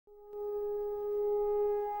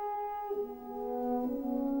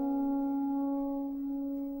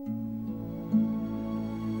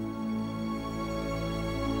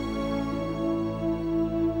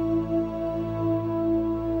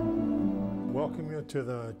welcome you to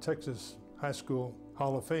the Texas High School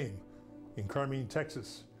Hall of Fame in Carmine,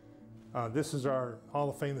 Texas. This is our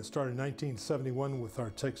Hall of Fame that started in 1971 with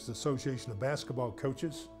our Texas Association of Basketball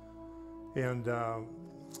Coaches. And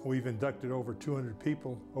we've inducted over 200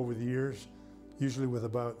 people over the years, usually with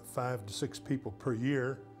about 5 to 6 people per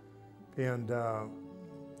year. And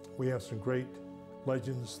we have some great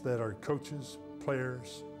legends that are coaches,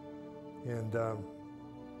 players, and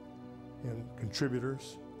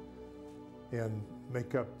contributors, and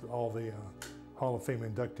make up all the Hall of Fame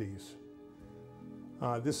inductees.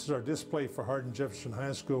 This is our display for Hardin-Jefferson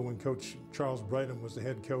High School when Coach Charles Brenham was the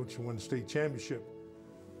head coach and won the state championship.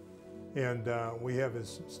 And we have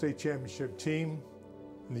his state championship team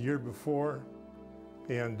in the year before,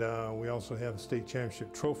 and we also have a state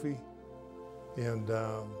championship trophy and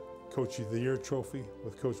Coach of the Year trophy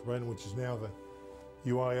with Coach Brenham, which is now the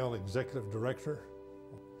UIL Executive Director.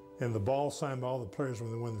 And the ball signed by all the players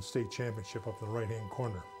when they won the state championship up in the right-hand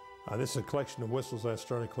corner. This is a collection of whistles I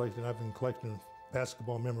started collecting. I've been collecting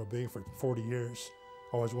basketball memorabilia for 40 years.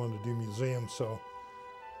 Always wanted to do museums, so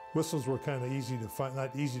whistles were kind of easy to find,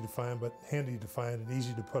 not easy to find, but handy to find and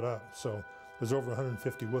easy to put up. So there's over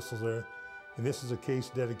 150 whistles there. And this is a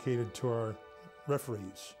case dedicated to our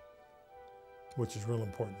referees, which is real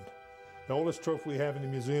important. The oldest trophy we have in the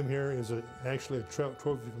museum here is actually a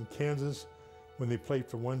trophy from Kansas when they played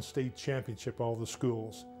for one state championship, all the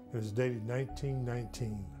schools. It is dated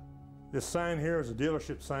 1919. This sign here is a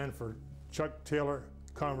dealership sign for Chuck Taylor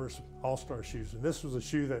Converse All-Star shoes. And this was a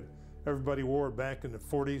shoe that everybody wore back in the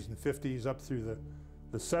 40s and 50s up through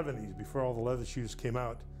the 70s before all the leather shoes came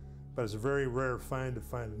out. But it's a very rare find to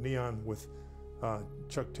find a neon with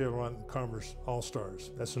Chuck Taylor on Converse All-Stars.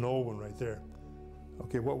 That's an old one right there.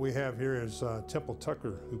 Okay, what we have here is Temple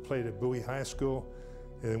Tucker, who played at Bowie High School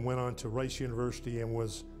and then went on to Rice University and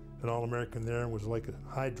was an All-American there and was like a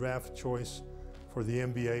high draft choice for the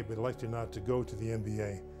NBA, but elected not to go to the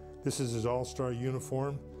NBA. This is his All-Star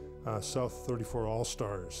uniform, South 34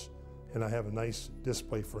 All-Stars, and I have a nice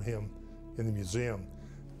display for him in the museum.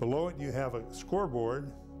 Below it you have a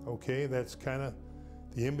scoreboard, okay, that's kind of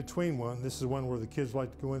the in-between one. This is one where the kids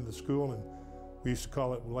like to go into the school, and we used to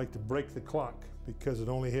call it, we like to break the clock because it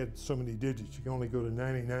only had so many digits. You can only go to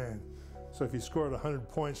 99. So if you scored 100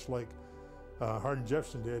 points like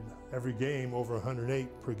Hardin-Jefferson did every game, over 108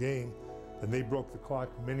 per game, then they broke the clock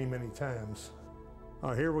many, many times.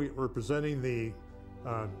 Here we're presenting the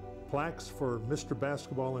plaques for Mr.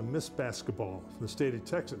 Basketball and Miss Basketball from the state of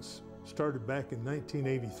Texas. Started back in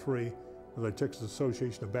 1983 with our Texas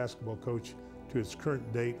Association of Basketball coach to its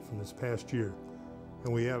current date from this past year.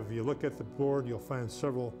 And we have, if you look at the board, you'll find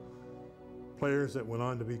several players that went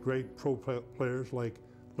on to be great pro players like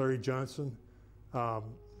Larry Johnson,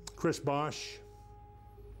 Chris Bosh,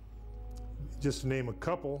 just to name a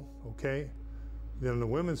couple, okay? Then on the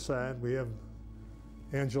women's side, we have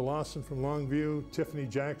Angela Lawson from Longview, Tiffany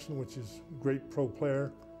Jackson, which is a great pro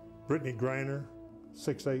player, Brittany Griner,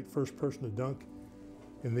 6'8", first person to dunk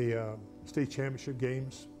in the state championship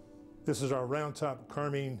games. This is our round top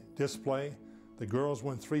Carmine display. The girls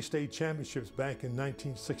won 3 state championships back in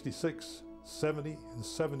 1966, 70, and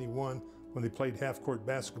 71 when they played half-court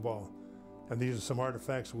basketball. And these are some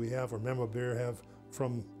artifacts we have, or memorabilia have,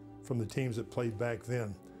 from the teams that played back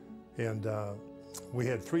then. And we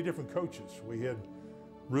had 3 different coaches. We had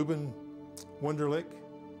Ruben Wunderlich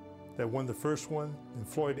that won the first one, and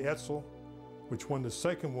Floyd Etzel, which won the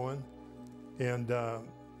second one. And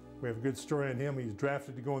we have a good story on him. He was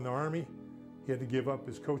drafted to go in the Army. He had to give up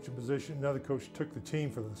his coaching position. Another coach took the team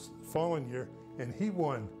for the following year, and he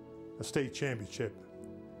won a state championship.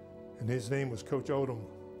 And his name was Coach Odom.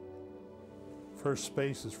 First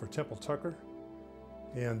space is for Temple Tucker.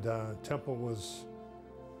 And Temple was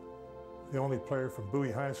the only player from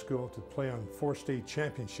Bowie High School to play on 4 state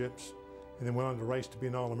championships, and then went on to Rice to be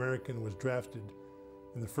an All-American and was drafted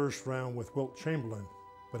in the first round with Wilt Chamberlain,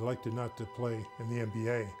 but elected not to play in the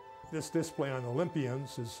NBA. This display on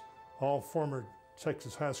Olympians is all former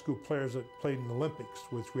Texas high school players that played in the Olympics,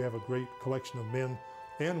 which we have a great collection of men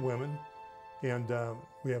and women. And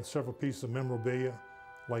we have several pieces of memorabilia,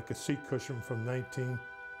 like a seat cushion from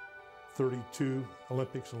 1932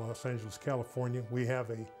 Olympics in Los Angeles, California. We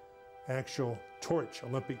have a actual torch,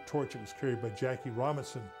 Olympic torch, that was carried by Jackie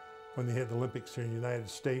Robinson when they had the Olympics here in the United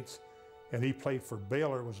States. And he played for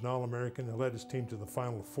Baylor, was an All-American, and led his team to the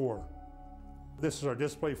Final Four. This is our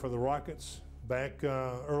display for the Rockets back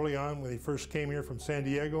early on when they first came here from San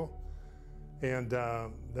Diego. And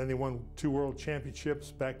then they won 2 world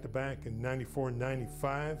championships back-to-back in '94 and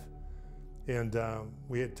 '95. And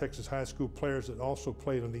we had Texas high school players that also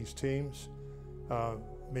played on these teams,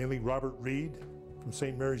 mainly Robert Reed from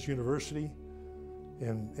St. Mary's University,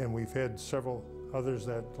 And we've had several others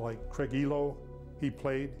that, like Craig Elo, he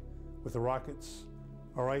played with the Rockets.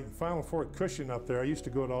 All right, Final Four cushion up there. I used to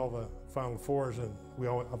go to all the Final Fours, and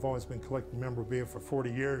I've always been collecting memorabilia for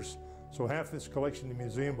 40 years. So half this collection in the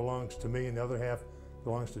museum belongs to me, and the other half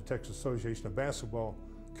belongs to the Texas Association of Basketball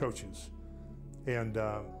Coaches. And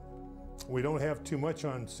we don't have too much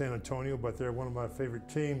on San Antonio, but they're one of my favorite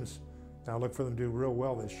teams. And I look for them to do real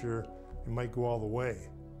well this year and might go all the way.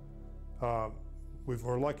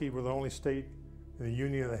 We're lucky we're the only state in the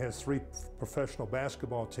union that has 3 professional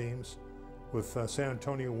basketball teams, with San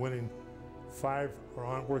Antonio winning 5,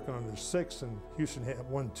 or working on their 6, and Houston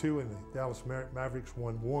won 2, and the Dallas Mavericks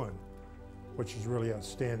won 1, which is really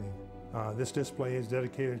outstanding. This display is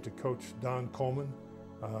dedicated to Coach Don Coleman,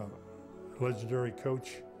 legendary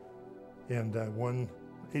coach, and won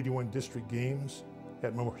 81 district games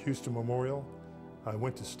at Houston Memorial.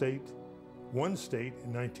 Went to state, won state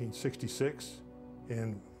in 1966,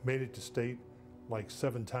 and made it to state like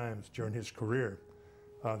 7 times during his career.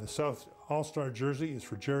 The South All-Star jersey is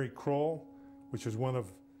for Jerry Kroll, which is one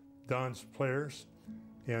of Don's players,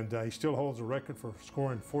 and he still holds a record for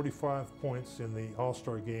scoring 45 points in the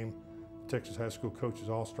All-Star game, Texas High School Coaches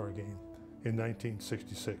All-Star game in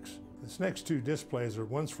 1966. This next 2 displays are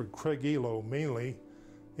ones for Craig Elo mainly,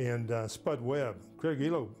 and Spud Webb. Craig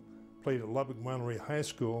Elo played at Lubbock Monterey High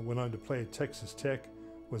School, went on to play at Texas Tech,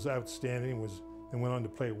 was outstanding, and went on to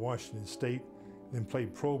play at Washington State, then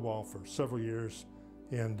played pro ball for several years,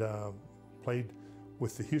 and played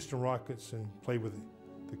with the Houston Rockets and played with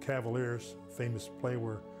the Cavaliers, famous play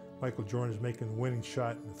where Michael Jordan is making the winning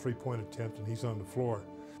shot in a 3-point attempt and he's on the floor.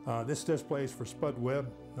 This display is for Spud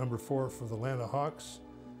Webb, number 4 for the Atlanta Hawks.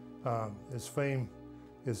 His fame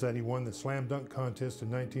is that he won the slam dunk contest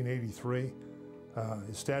in 1983.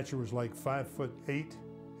 His stature was like 5'8",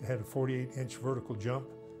 and had a 48-inch vertical jump,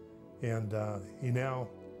 and he now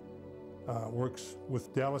works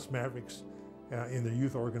with Dallas Mavericks in their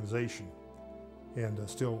youth organization, and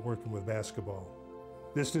still working with basketball.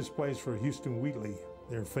 This display is for Houston Wheatley,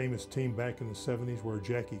 their famous team back in the 70s, where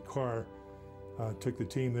Jackie Carr took the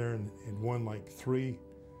team there and won like 3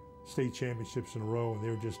 state championships in a row, and they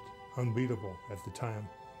were just unbeatable at the time,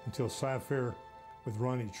 until Cy-Fair with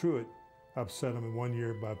Ronnie Truitt upset them in one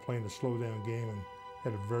year by playing a slow-down game and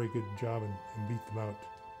had a very good job and beat them out.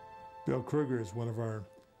 Bill Kruger is one of our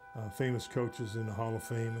famous coaches in the Hall of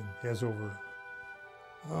Fame, and has over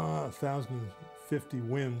 1,050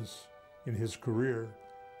 wins in his career,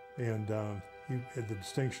 and he had the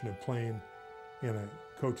distinction of playing in a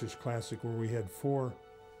coaches classic where we had 4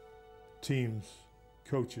 teams,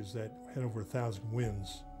 coaches that had over 1,000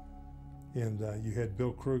 wins. And you had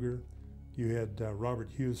Bill Kruger, you had Robert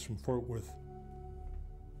Hughes from Fort Worth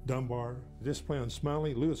Dunbar. Display on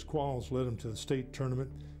Smiley, Lewis Qualls led him to the state tournament.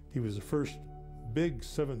 He was the first big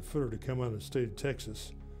 7-footer to come out of the state of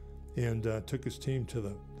Texas, and took his team to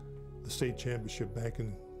the state championship back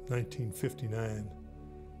in 1959.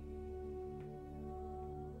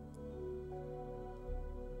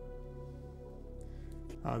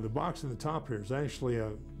 The box in the top here is actually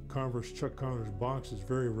a Converse Chuck Connors box. It's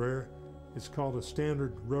very rare. It's called a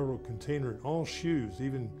standard railroad container. All shoes,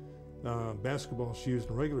 even basketball shoes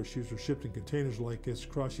and regular shoes, are shipped in containers like this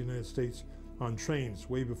across the United States on trains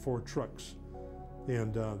way before trucks.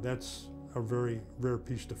 And that's a very rare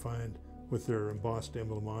piece to find with their embossed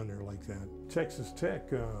emblem on there like that. Texas Tech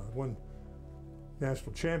won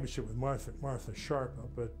national championship with Martha Sharp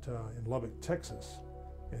up in Lubbock, Texas,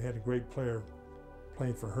 and had a great player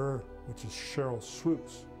playing for her, which is Sheryl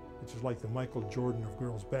Swoopes, which is like the Michael Jordan of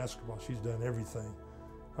girls basketball. She's done everything.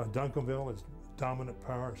 Duncanville is dominant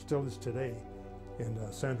power, still is today, and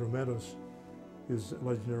Sandra Meadows is a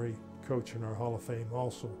legendary coach in our Hall of Fame,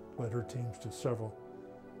 also led her teams to several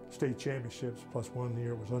state championships, plus one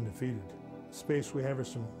year was undefeated. Space we have are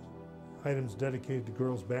some items dedicated to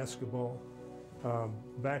girls basketball.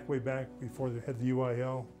 Way back before they had the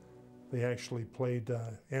UIL, they actually played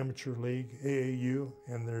amateur league, AAU,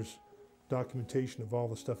 and there's documentation of all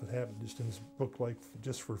the stuff that happened just in this book, like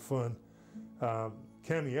just for fun.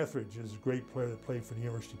 Cammie Etheridge is a great player that played for the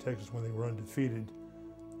University of Texas when they were undefeated.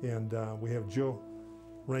 And we have Jill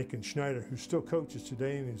Rankin Schneider, who still coaches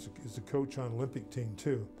today and is a coach on Olympic team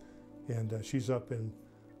too. And she's up in,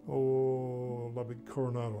 Lubbock,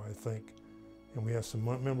 Coronado, I think. And we have some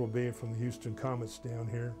memorabilia from the Houston Comets down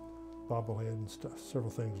here, bobblehead and stuff, several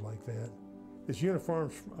things like that. This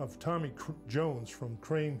uniform of Tommy Jones from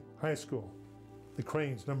Crane High School, the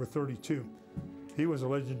Cranes, number 32. He was a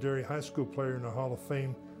legendary high school player in the Hall of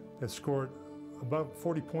Fame that scored about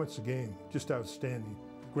 40 points a game, just outstanding,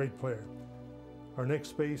 great player. Our next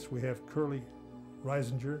space, we have Curly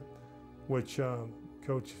Reisinger, which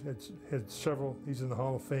Coach had several. He's in the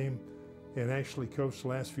Hall of Fame, and actually coached the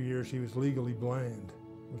last few years. He was legally blind,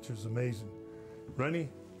 which was amazing. Rennie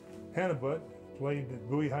Hannibut played at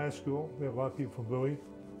Bowie High School. We have a lot of people from Bowie,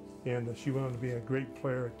 and she went on to be a great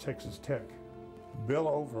player at Texas Tech. Bill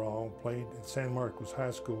Overall played at San Marcos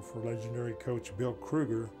High School for legendary coach Bill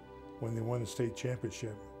Kruger when they won the state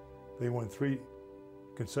championship. They won 3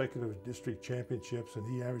 consecutive district championships, and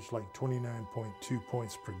he averaged like 29.2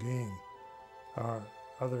 points per game. Our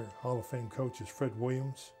other Hall of Fame coach is Fred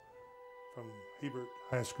Williams from Hebert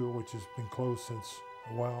High School, which has been closed since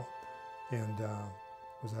a while, and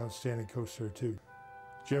was an outstanding coach there too.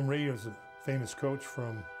 Jim Reed was a famous coach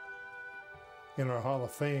in our Hall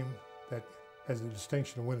of Fame that has the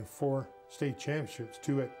distinction of winning 4 state championships,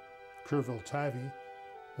 2 at Kerrville-Tivy,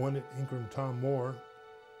 1 at Ingram Tom Moore,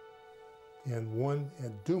 and 1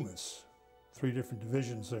 at Dumas. 3 different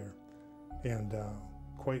divisions there, and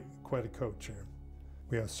quite a coach there.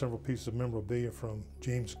 We have several pieces of memorabilia from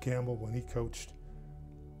James Campbell when he coached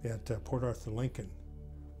at Port Arthur Lincoln.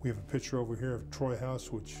 We have a picture over here of Troy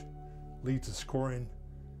House, which leads the scoring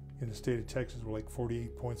in the state of Texas with like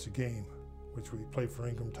 48 points a game, which we played for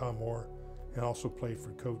Ingram Tom Moore and also played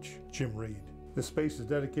for Coach Jim Reed. This space is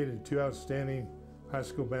dedicated to 2 outstanding high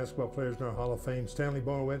school basketball players in our Hall of Fame, Stanley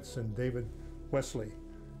Bonowitz and David Wesley.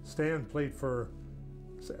 Stan played for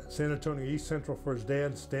San Antonio East Central for his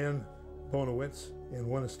dad, Stan Bonowitz, and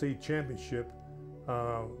won a state championship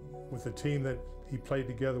with a team that he played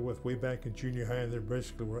together with way back in junior high, and they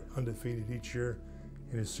basically were undefeated each year.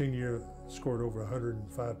 In his senior year, scored over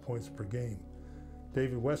 105 points per game.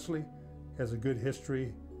 David Wesley has a good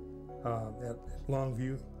history at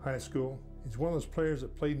Longview High School. He's one of those players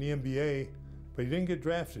that played in the NBA, but he didn't get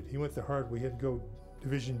drafted. He went the hard way. He had to go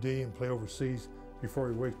Division D and play overseas before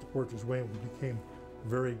he worked his way and became a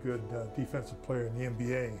very good defensive player in the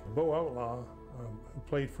NBA. Bo Outlaw, who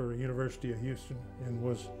played for University of Houston and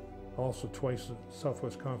was also twice the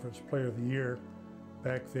Southwest Conference Player of the Year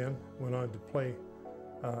back then, went on to play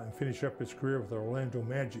and finish up his career with the Orlando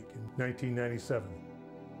Magic in 1997.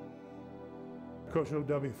 Coach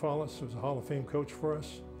O.W. Follis was a Hall of Fame coach for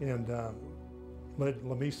us and led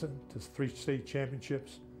Lamesa to 3 state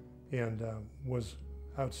championships and was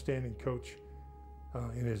outstanding coach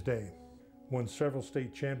in his day. Won several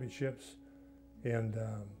state championships and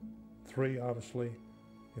 3 obviously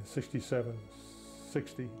in 67,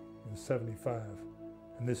 60, and 75.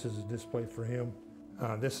 And this is a display for him.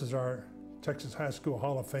 This is our Texas High School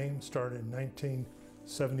Hall of Fame, started in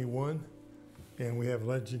 1971. And we have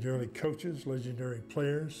legendary coaches, legendary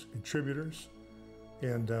players, contributors,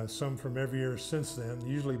 and some from every year since then,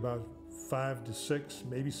 usually about 5 to 6,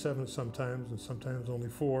 maybe 7 sometimes, and sometimes only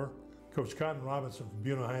 4. Coach Cotton Robinson from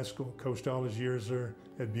Buna High School, coached all his years there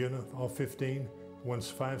at Buna, all 15, won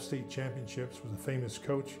 5 state championships, was a famous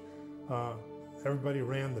coach. Everybody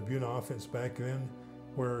ran the Buna offense back then,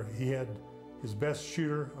 where he had his best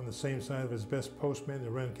shooter on the same side of his best postman. They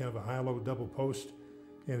ran kind of a high-low double post,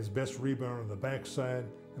 and his best rebounder on the backside,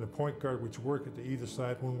 and a point guard which worked it to either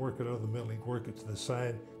side, wouldn't work it out of the middle, he'd work it to the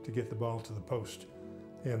side to get the ball to the post.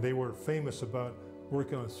 And they were famous about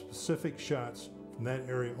working on specific shots from that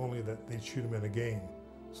area only that they'd shoot them in a game.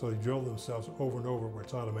 So they drilled themselves over and over where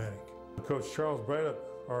it's automatic. Coach Charles Braddock,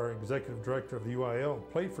 our executive director of the UIL,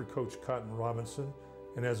 played for Coach Cotton Robinson,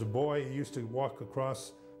 and as a boy he used to walk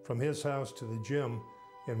across from his house to the gym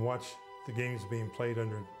and watch the games being played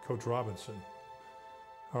under Coach Robinson.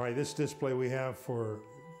 All right, this display we have for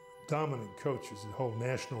dominant coaches that hold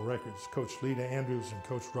national records, Coach Lita Andrews and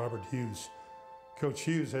Coach Robert Hughes. Coach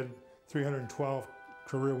Hughes had 312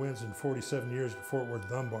 career wins in 47 years at Fort Worth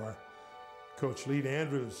Dunbar. Coach Lita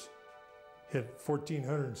Andrews had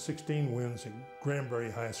 1,416 wins at Granbury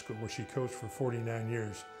High School, where she coached for 49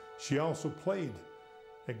 years. She also played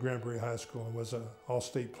at Granbury High School and was an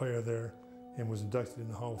all-state player there and was inducted in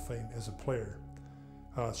the Hall of Fame as a player.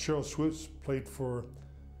 Sheryl Swoopes played for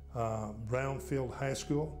Brownfield High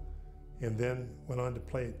School and then went on to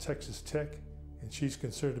play at Texas Tech, and she's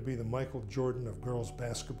considered to be the Michael Jordan of girls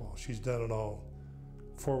basketball. She's done it all.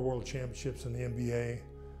 4 world championships in the NBA,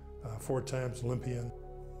 4 times Olympian.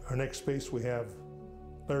 Our next space we have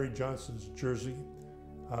Larry Johnson's jersey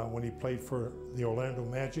when he played for the Orlando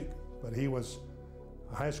Magic, but he was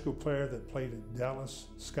a high school player that played at Dallas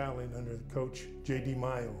Skyline under coach J.D.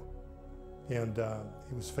 Mayo, and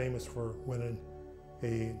he was famous for winning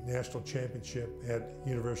a national championship at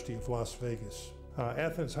University of Las Vegas.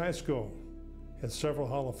 Athens High School has several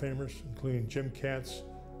Hall of Famers, including Jim Katz,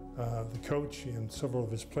 the coach, and several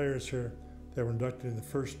of his players here that were inducted in the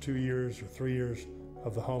first 2 years or 3 years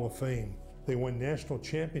of the Hall of Fame. They won national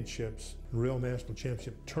championships, real national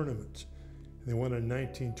championship tournaments, They won in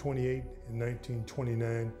 1928 and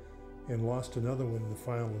 1929 and lost another one in the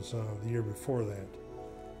finals the year before that.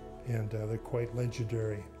 And they're quite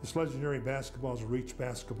legendary. This legendary basketball is a reach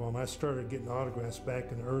basketball, and I started getting autographs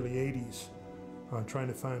back in the early 80s, trying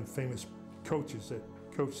to find famous coaches that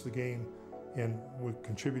coached the game and would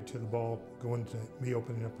contribute to the ball, going to me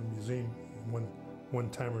opening up a museum one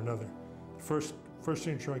time or another. The first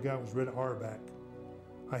signature I got was Red Auerbach.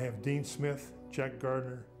 I have Dean Smith, Jack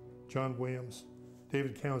Gardner, John Williams,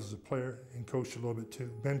 David Counts as a player and coached a little bit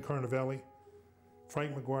too, Ben Carnavelli,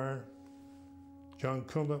 Frank McGuire, John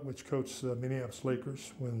Kumba, which coached the Minneapolis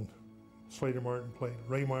Lakers when Slater Martin played,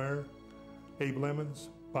 Ray Meyer, Abe Lemons,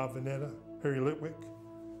 Bob Veneta, Harry Litwick,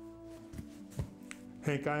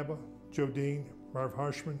 Hank Iba, Joe Dean, Marv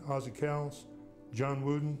Harshman, Ozzie Cowles, John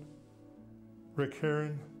Wooden, Rick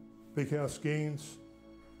Herron, Big House Gaines,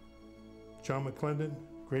 John McClendon,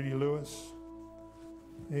 Grady Lewis,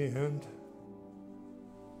 and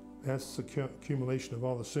that's the accumulation of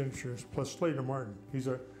all the signatures, plus Slater Martin.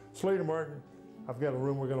 Slater Martin, I've got a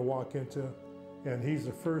room we're going to walk into, and he's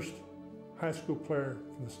the first high school player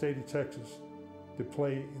from the state of Texas to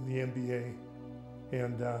play in the NBA,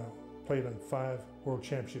 and played on 5 World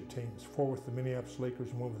Championship teams, 4 with the Minneapolis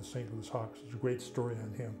Lakers and 1 with the St. Louis Hawks. There's a great story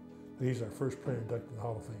on him. He's our first player inducted in the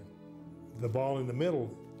Hall of Fame. The ball in the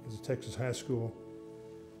middle is the Texas high school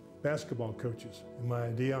basketball coaches. And my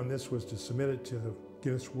idea on this was to submit it to the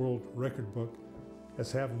Guinness World Record book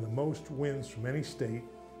as having the most wins from any state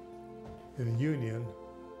in the union,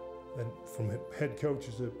 and from head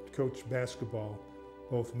coaches that coach basketball,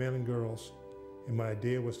 both men and girls. And my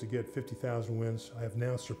idea was to get 50,000 wins. I have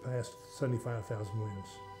now surpassed 75,000 wins.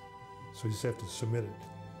 So you just have to submit it.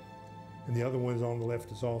 And the other ones on the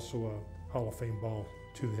left is also a Hall of Fame ball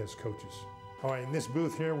to the head coaches. All right, in this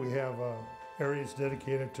booth here we have areas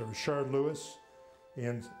dedicated to Rashard Lewis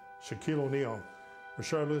and Shaquille ONeal.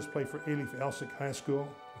 Rashard Lewis played for Alief Elsick High School,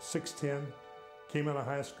 6'10", came out of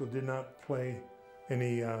high school, did not play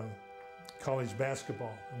any college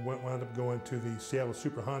basketball, and wound up going to the Seattle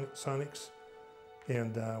Supersonics,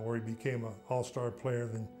 and where he became an all-star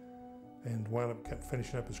player and wound up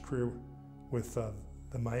finishing up his career with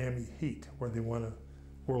the Miami Heat, where they won a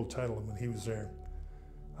world title when he was there.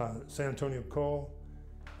 San Antonio Cole,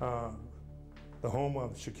 the home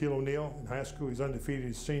of Shaquille O'Neal in high school. He's undefeated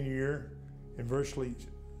his senior year, and virtually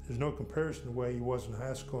there's no comparison to the way he was in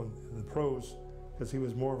high school and in the pros, because he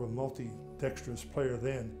was more of a multi-dexterous player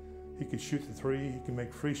then. He could shoot the three, he could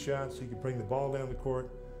make free shots, he could bring the ball down the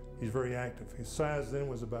court. He's very active. His size then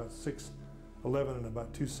was about 6'11" and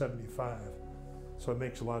about 275. So it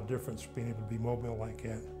makes a lot of difference being able to be mobile like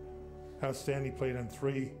that. Outstanding, he played on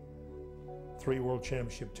three World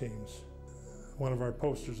Championship teams. One of our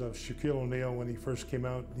posters of Shaquille O'Neal when he first came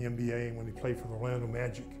out in the NBA and when he played for the Orlando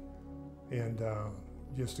Magic. And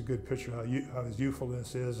just a good picture of how his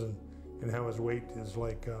youthfulness is and how his weight is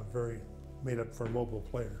like very made up for a mobile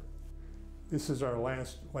player. This is our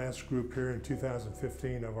last group here in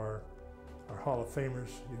 2015 of our Hall of Famers.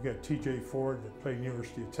 You've got T.J. Ford that played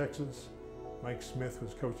University of Texas. Mike Smith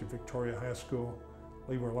was coach at Victoria High School.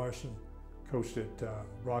 Leroy Larson coached at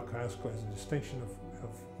Brock High School, has a distinction of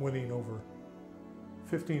winning over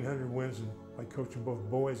 1,500 wins by coaching both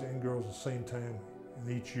boys and girls at the same time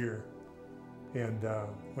in each year. And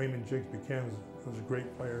Wayman Jiggs Buchanan was a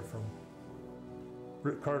great player from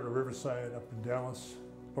Carter Riverside up in Dallas.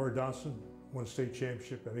 Laura Dawson won a state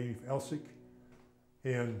championship at Alief Elsick.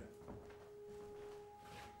 And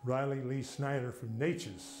Riley Lee Snyder from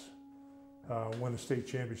Natchez won a state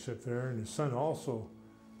championship there, and his son also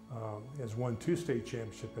has won 2 state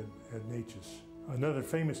championships at Natchez. Another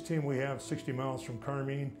famous team we have 60 miles from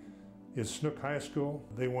Carmine is Snook High School.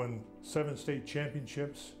 They won 7 state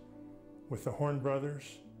championships with the Horn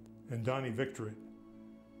Brothers and Donnie Victory,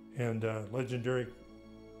 and legendary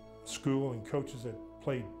school and coaches that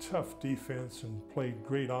played tough defense and played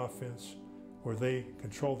great offense, where they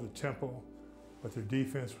controlled the tempo, but their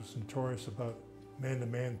defense was notorious about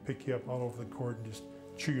man-to-man, pick you up all over the court and just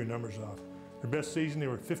chew your numbers off. Their best season, they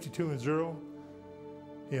were 52-0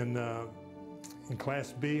 in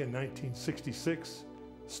Class B in 1966,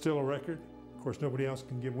 still a record. Of course, nobody else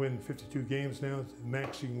can win 52 games now. The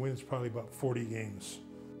max you can win is probably about 40 games.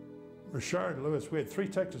 Rashard Lewis, we had 3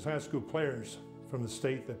 Texas high school players from the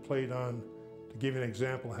state that played on, to give you an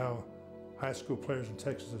example how high school players in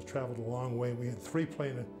Texas have traveled a long way. We had 3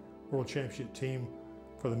 playing a World Championship team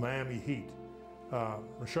for the Miami Heat.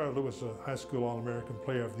 Rashard Lewis, a high school All-American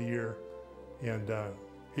Player of the Year, and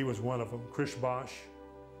he was one of them. Chris Bosch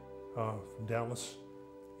from Dallas.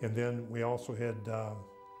 And then we also had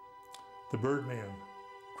the Birdman,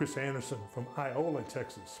 Chris Anderson from Iola,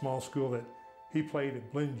 Texas, small school that He played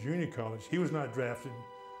at Blinn Junior College. He was not drafted,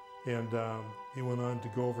 and he went on to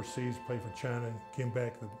go overseas, play for China, and came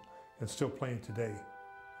back and still playing today.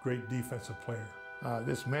 Great defensive player.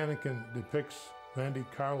 This mannequin depicts Randy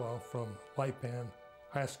Carlisle from Lipan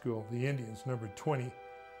High School, the Indians, number 20,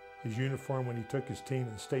 his uniform when he took his team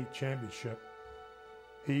to the state championship.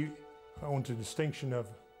 He owns the distinction of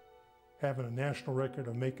having a national record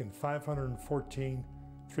of making 514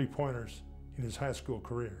 three-pointers in his high school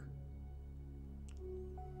career.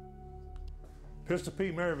 Pistol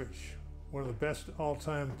Pete Maravich, one of the best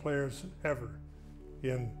all-time players ever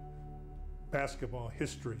in basketball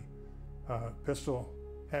history. Pistol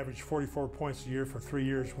averaged 44 points a year for 3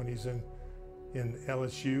 years when he's in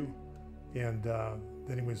LSU, and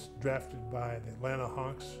then he was drafted by the Atlanta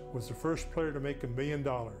Hawks, was the first player to make $1 million,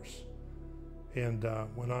 and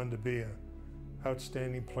went on to be an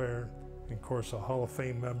outstanding player, and of course a Hall of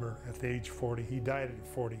Fame member at the age 40. He died at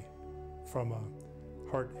 40 from a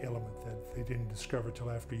heart ailment that they didn't discover till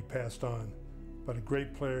after he passed on. But a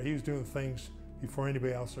great player. He was doing things before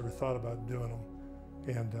anybody else ever thought about doing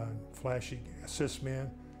them, and flashy assist man,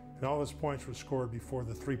 and all his points were scored before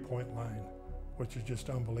the three-point line, which is just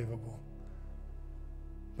unbelievable.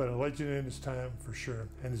 But a legend in his time for sure.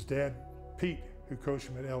 And his dad, Pete, who coached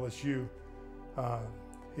him at LSU,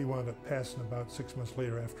 he wound up passing about 6 months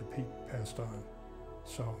later after Pete passed on.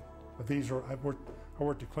 So, but these are, I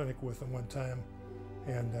worked a clinic with them one time,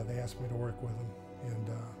 and they asked me to work with them, and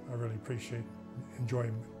I really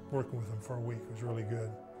enjoyed working with them for a week. It was really good.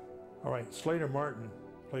 All right, Slater Martin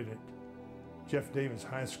played at Jeff Davis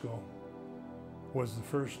High School, was the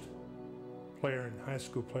first player in high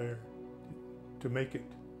school player to make it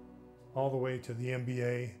all the way to the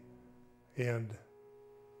NBA and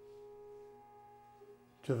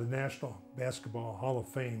to the National Basketball Hall of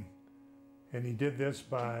Fame. And he did this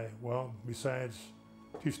by, well, besides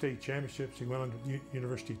 2 state championships, he went on to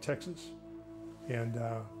University of Texas, and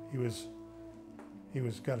he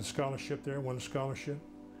got a scholarship there, won a scholarship.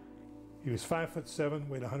 He was 5'7",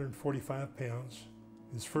 weighed 145 pounds.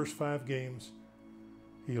 His first 5 games,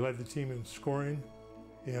 he led the team in scoring,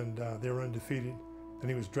 and they were undefeated. Then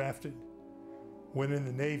he was drafted, went in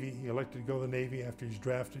the Navy. He elected to go to the Navy after he was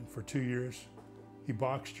drafted for 2 years. He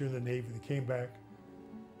boxed during the Navy, then came back,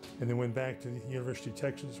 and then went back to the University of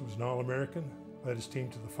Texas, was an All-American, led his team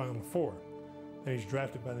to the Final Four. Then he's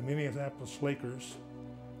drafted by the Minneapolis Lakers,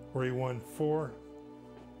 where he won 4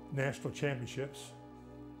 national championships,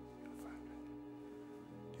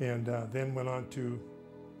 and then went on to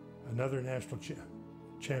another national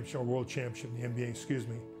championship, or world championship in the NBA, excuse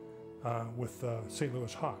me, with St.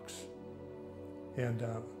 Louis Hawks. And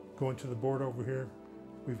going to the board over here,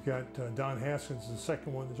 we've got Don Haskins, the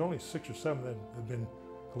second one. There's only 6 or 7 that have been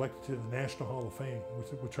elected to the National Hall of Fame,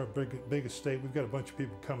 which are biggest state. We've got a bunch of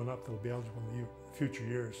people coming up that will be eligible in the future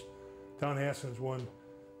years. Don Haskins won,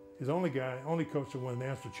 his only coach that won a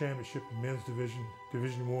national championship in men's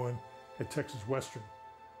Division I at Texas Western.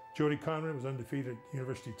 Jody Conrad was undefeated at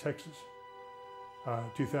University of Texas.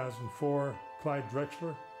 2004, Clyde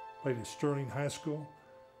Drexler played at Sterling High School.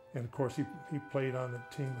 And of course, he played on the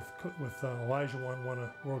team with Elijah won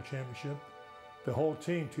a world championship. The whole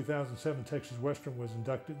team, 2007 Texas Western was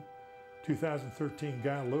inducted. 2013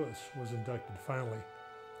 Guy Lewis was inducted finally,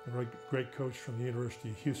 a great coach from the University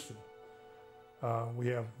of Houston. We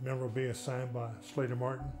have memorabilia signed by Slater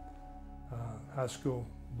Martin, high school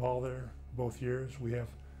ball there both years. We have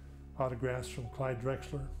autographs from Clyde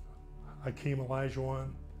Drexler, Hakeem Olajuwon,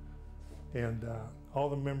 and all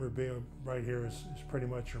the memorabilia right here is pretty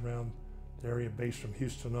much around the area based from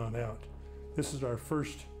Houston on out. This is our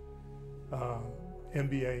first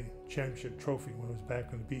NBA championship trophy when it was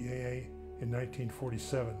back in the BAA in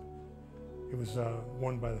 1947. It was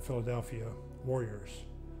won by the Philadelphia Warriors.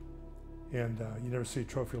 And you never see a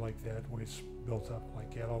trophy like that when it's built up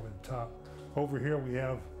like that all the way to the top. Over here we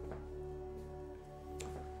have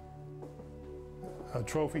a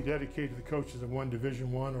trophy dedicated to the coaches that won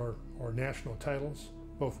Division I or national titles,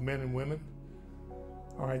 both men and women.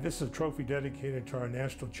 All right, this is a trophy dedicated to our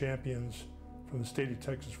national champions from the state of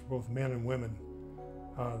Texas for both men and women.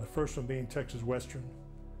 The first one being Texas Western,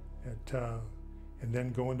 and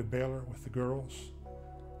then going to Baylor with the girls,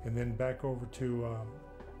 and then back over to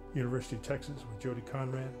University of Texas with Jody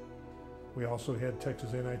Conrad. We also had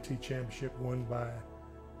Texas NIT Championship won by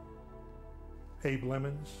Abe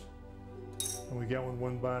Lemons, and we got one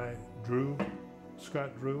won by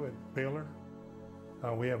Scott Drew at Baylor.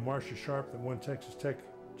 We have Marcia Sharp that won Texas Tech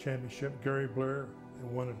Championship. Gary Blair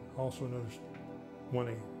that won a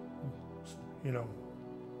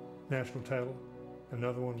national title.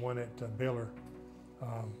 Another one won at Baylor.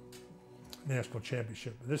 national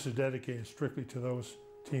championship. This is dedicated strictly to those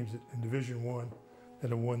teams in Division I that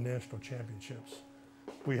have won national championships.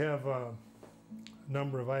 We have a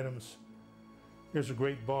number of items. Here's a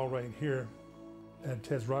great ball right here that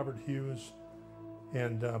has Robert Hughes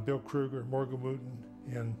and Bill Kruger, Morgan Wooten,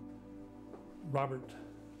 and Ralph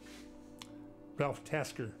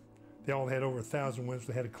Tasker. They all had over 1,000 wins.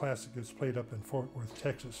 They had a classic that was played up in Fort Worth,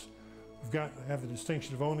 Texas. I have the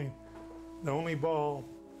distinction of owning the only ball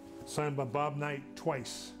signed by Bob Knight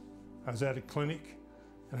twice. I was at a clinic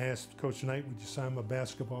and I asked Coach Knight, would you sign my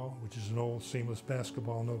basketball, which is an old seamless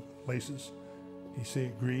basketball, no laces. He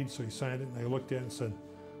said agreed, so he signed it, and I looked at it and said,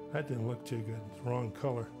 that didn't look too good, it's the wrong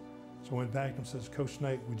color. So I went back and says, Coach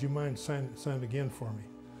Knight, would you mind sign it again for me?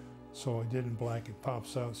 So I did in black, it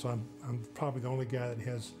pops out. So I'm probably the only guy that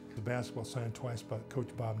has the basketball signed twice by Coach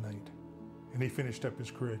Bob Knight. And he finished up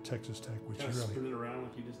his career at Texas Tech, which is really... spin it around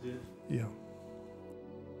like you just did? Yeah.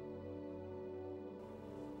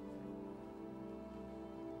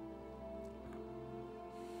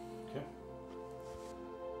 Okay.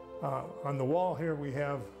 On the wall here we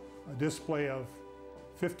have a display of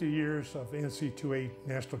 50 years of NCAA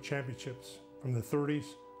national championships from the 30s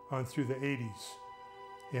on through the 80s.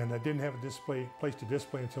 And I didn't have a place to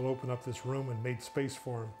display until I opened up this room and made space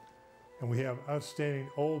for them. And we have outstanding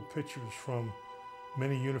old pictures from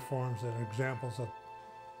many uniforms that are examples of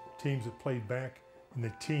teams that played back in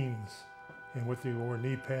the teens and what they wore,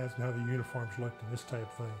 knee pads and how the uniforms looked and this type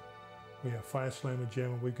of thing. We have 5-slam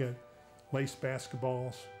gym. We've got lace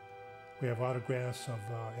basketballs. We have autographs of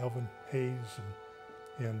Elvin Hayes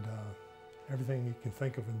and everything you can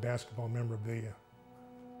think of in basketball memorabilia.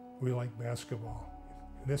 We like basketball.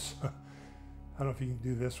 And this, I don't know if you can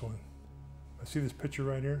do this one. I see this picture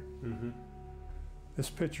right here. Mm-hmm.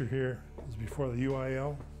 This picture here is before the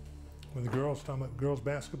UIL, when the girls, talking about girls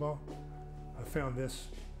basketball. I found this,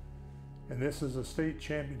 and this is a state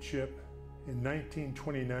championship in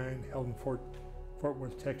 1929 held in Fort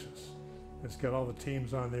Worth, Texas. It's got all the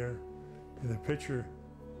teams on there, and the picture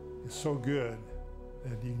is so good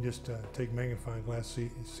that you can just take magnifying glass,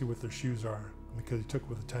 see what their shoes are, because he took it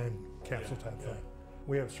with a time capsule type thing.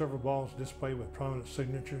 We have several balls displayed with prominent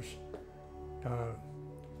signatures.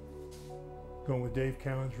 Going with Dave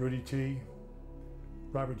Cowens, Rudy T,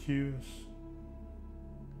 Robert Hughes.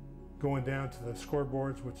 Going down to the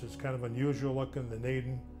scoreboards, which is kind of unusual looking, the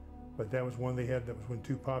Naden, but that was one they had that wasn't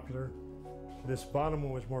too popular. This bottom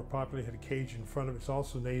one was more popular, it had a cage in front of it. It's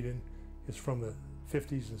also Naden. It's from the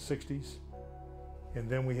 50s and 60s. And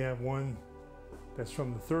then we have one that's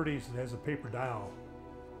from the 30s that has a paper dial.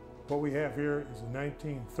 What we have here is a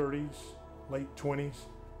 1930s, late 20s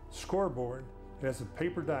scoreboard. It has a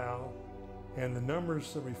paper dial, and the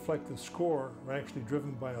numbers that reflect the score are actually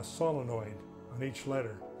driven by a solenoid on each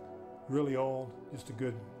letter. Really old, just a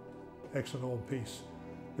good, excellent old piece.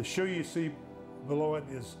 The shoe you see below it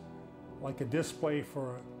is like a display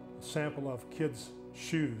for a sample of kids'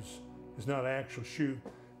 shoes. It's not an actual shoe,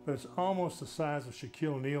 but it's almost the size of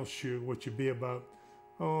Shaquille ONeal's shoe, which would be about,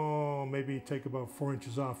 maybe take about 4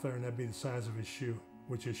 inches off there, and that'd be the size of his shoe,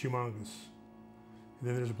 which is humongous. And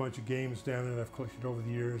then there's a bunch of games down there that I've collected over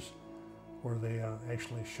the years where they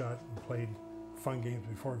actually shot and played fun games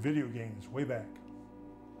before video games, way back.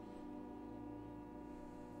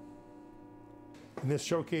 In this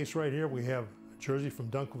showcase right here, we have a jersey from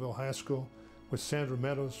Duncanville High School, which Sandra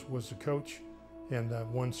Meadows was the coach and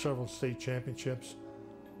won several state championships.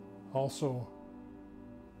 Also,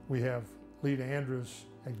 we have Lita Andrews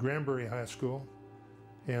at Granbury High School,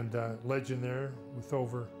 and legend there with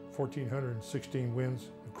over 1,416 wins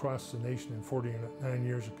across the nation in 49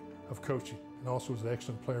 years of coaching, and also was an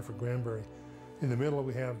excellent player for Granbury. In the middle,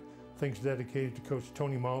 we have things dedicated to Coach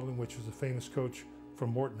Tony Malden, which was a famous coach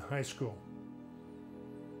from Morton High School.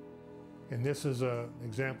 And this is an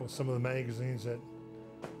example of some of the magazines that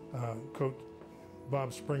Coach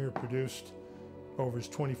Bob Springer produced over his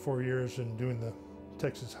 24 years in doing the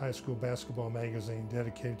Texas High School Basketball magazine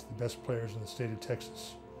dedicated to the best players in the state of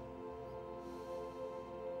Texas.